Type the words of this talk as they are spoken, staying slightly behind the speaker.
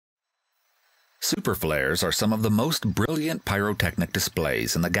Superflares are some of the most brilliant pyrotechnic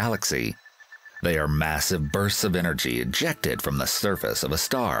displays in the galaxy. They are massive bursts of energy ejected from the surface of a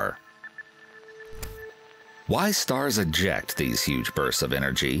star. Why stars eject these huge bursts of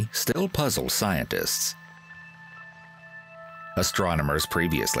energy still puzzles scientists. Astronomers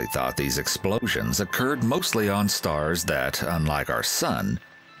previously thought these explosions occurred mostly on stars that, unlike our Sun,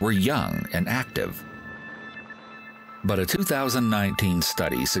 were young and active. But a 2019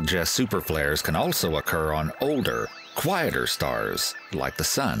 study suggests superflares can also occur on older, quieter stars like the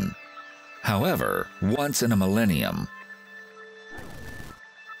Sun. However, once in a millennium.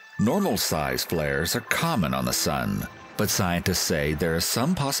 Normal-sized flares are common on the Sun, but scientists say there is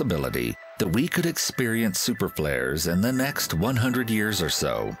some possibility that we could experience superflares in the next 100 years or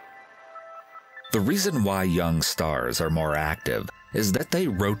so. The reason why young stars are more active is that they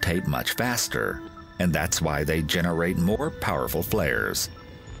rotate much faster, and that's why they generate more powerful flares.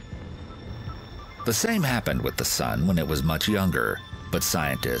 The same happened with the Sun when it was much younger, but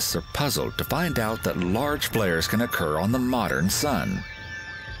scientists are puzzled to find out that large flares can occur on the modern Sun.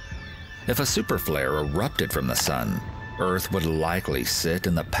 If a superflare erupted from the Sun, Earth would likely sit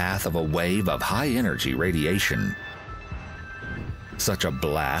in the path of a wave of high-energy radiation. Such a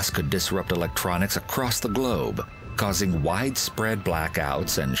blast could disrupt electronics across the globe, causing widespread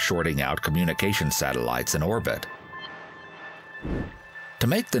blackouts and shorting out communication satellites in orbit. To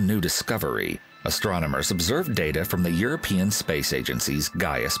make the new discovery, astronomers observed data from the European Space Agency's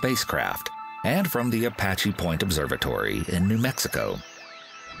Gaia spacecraft and from the Apache Point Observatory in New Mexico.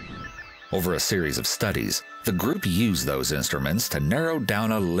 Over a series of studies, the group used those instruments to narrow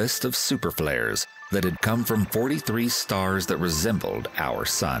down a list of superflares that had come from 43 stars that resembled our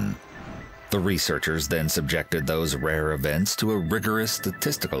Sun. The researchers then subjected those rare events to a rigorous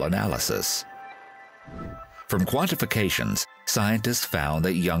statistical analysis. From quantifications, scientists found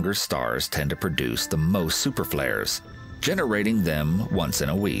that younger stars tend to produce the most superflares, generating them once in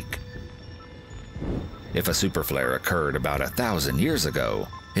a week. If a superflare occurred about 1,000 years ago,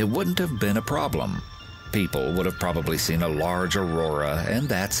 it wouldn't have been a problem. People would have probably seen a large aurora and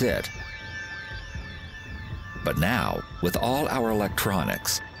that's it. But now, with all our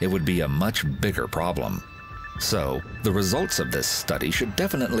electronics, it would be a much bigger problem. So, the results of this study should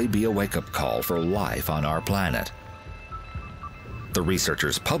definitely be a wake-up call for life on our planet. The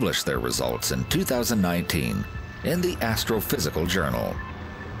researchers published their results in 2019 in the Astrophysical Journal.